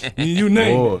had you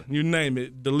name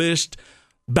it. The list,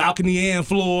 balcony and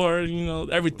floor.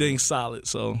 Everything's solid.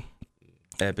 So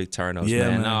epic turnovers, Yeah,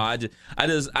 man. man.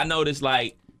 No, I noticed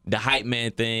like the hype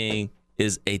man thing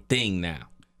is a thing now.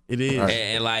 it is.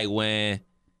 And like when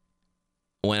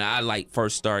I like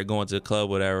first started going to the club,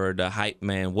 whatever, the hype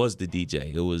man was the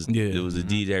DJ. It was the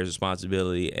DJ's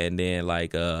responsibility, and then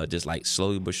like just like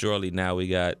slowly but surely now we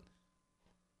got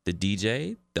the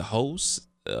DJ, the host,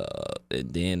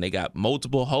 and then they got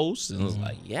multiple hosts, and it was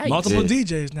like Multiple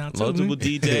DJs now too. multiple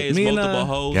DJs, Me and, multiple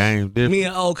hosts. Game different. Me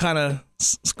and O kind of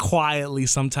quietly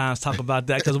sometimes talk about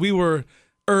that because we were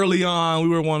early on. We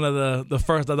were one of the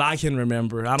first that I can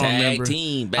remember. I don't Tag remember.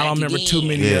 team, back I don't remember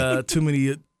again. too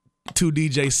many 2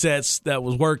 DJ sets that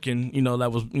was working.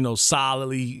 That was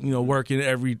solidly working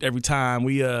every time.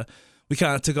 We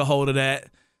kind of took a hold of that.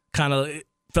 Kind of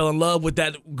fell in love with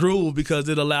that groove because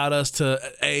it allowed us to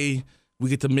we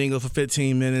get to mingle for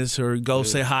 15 minutes or go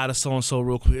say hi to so and so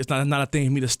real quick. It's not a thing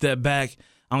for me to step back.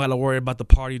 I don't got to worry about the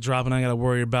party dropping. I got to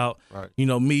worry about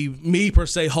me per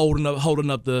se holding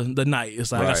up the night.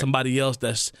 It's like I got somebody else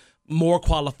that's more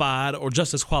qualified or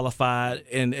just as qualified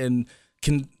and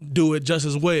can do it just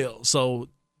as well. So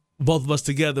both of us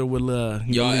together will.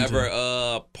 Y'all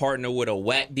ever partner with a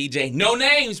whack DJ? No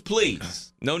names,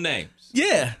 please. No names.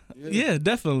 Yeah,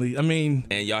 definitely. I mean,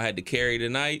 And y'all had to carry the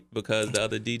night because the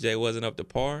other DJ wasn't up to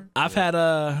par? I've had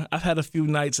a few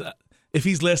nights. If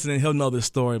he's listening, he'll know this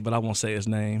story, but I won't say his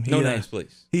name. No names,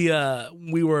 please.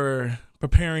 We were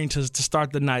preparing to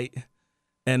start the night,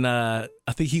 and I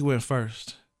think he went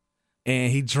first,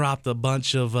 and he dropped a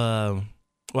bunch of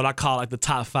what I call like the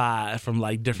top 5 from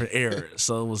like different eras.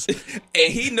 So it was,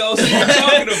 And he knows what you're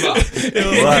talking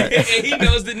about. And he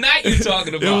knows the night you're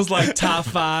talking about. it was like top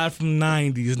 5 from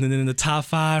 '90s, and then the top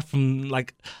 5 from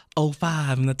like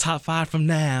 05, and the top 5 from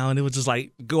now, and it was just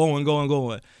like going,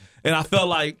 and I felt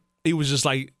like he was just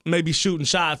like maybe shooting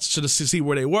shots to see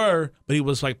where they were, but he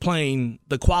was like playing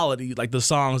the quality, like the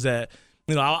songs that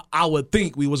I would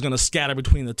think we was gonna scatter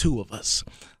between the two of us.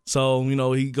 So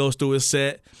he goes through his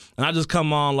set, and I just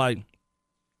come on like,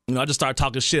 I just start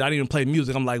talking shit. I didn't even play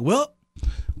music. I'm like, well,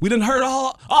 we done heard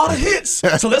all the hits,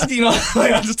 so let's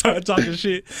like I just started talking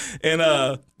shit, and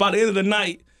by the end of the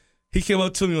night, he came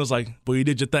up to me and was like, "Boy, you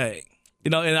did your thing,"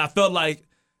 and I felt like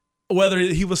whether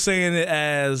he was saying it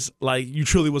as like you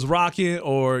truly was rocking,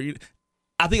 or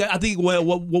I think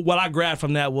what I grabbed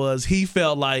from that was he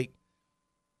felt like,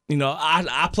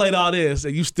 I played all this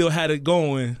and you still had it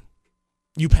going.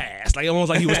 You passed. Like almost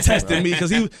like he was testing me because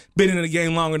he been in the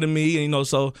game longer than me, and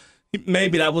so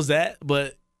maybe that was that.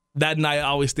 But that night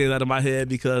always stands out of my head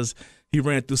because he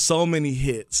ran through so many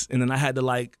hits, and then I had to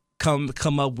like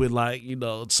come up with like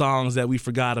songs that we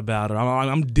forgot about, or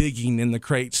I'm digging in the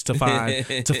crates to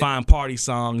find party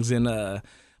songs, and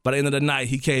by the end of the night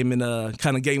he came and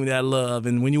kind of gave me that love.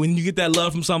 And when you get that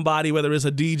love from somebody, whether it's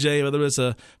a DJ, whether it's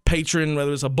a patron,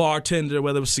 whether it's a bartender,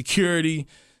 whether it's security,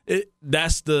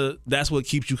 that's what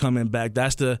keeps you coming back.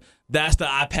 That's the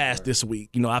I passed this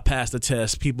week. I passed the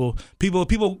test. People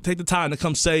take the time to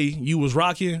come say you was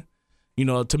rocking.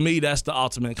 To me, that's the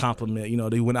ultimate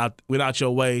compliment. They went out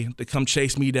your way to come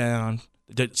chase me down.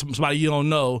 Somebody you don't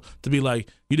know to be like,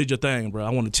 you did your thing, bro. I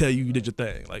want to tell you did your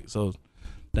thing. Like, so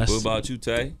that's. What about you,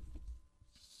 Tay?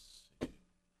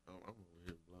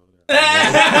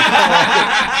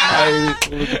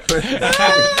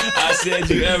 I said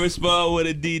you ever spun with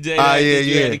a DJ that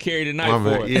you had to carry the night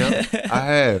for. Yeah, I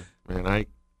have. Man, I ain't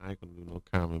gonna do no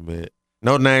comment, man.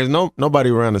 No names,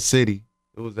 nobody around the city.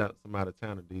 It was some out of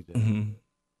town DJ. Mm-hmm.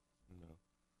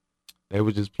 They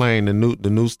were just playing the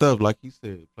new stuff, like he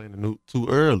said, playing the new too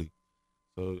early.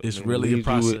 So it's really a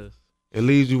process. It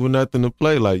leaves you with nothing to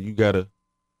play. Like you gotta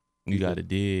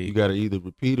dig. You gotta either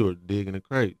repeat or dig in the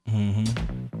crate.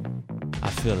 I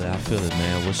feel it,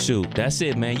 man. Well, shoot, that's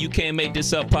it, man. You Can't Make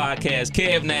This Up podcast.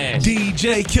 Kev Nash,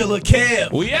 DJ Killer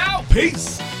Kev. We out.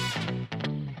 Peace.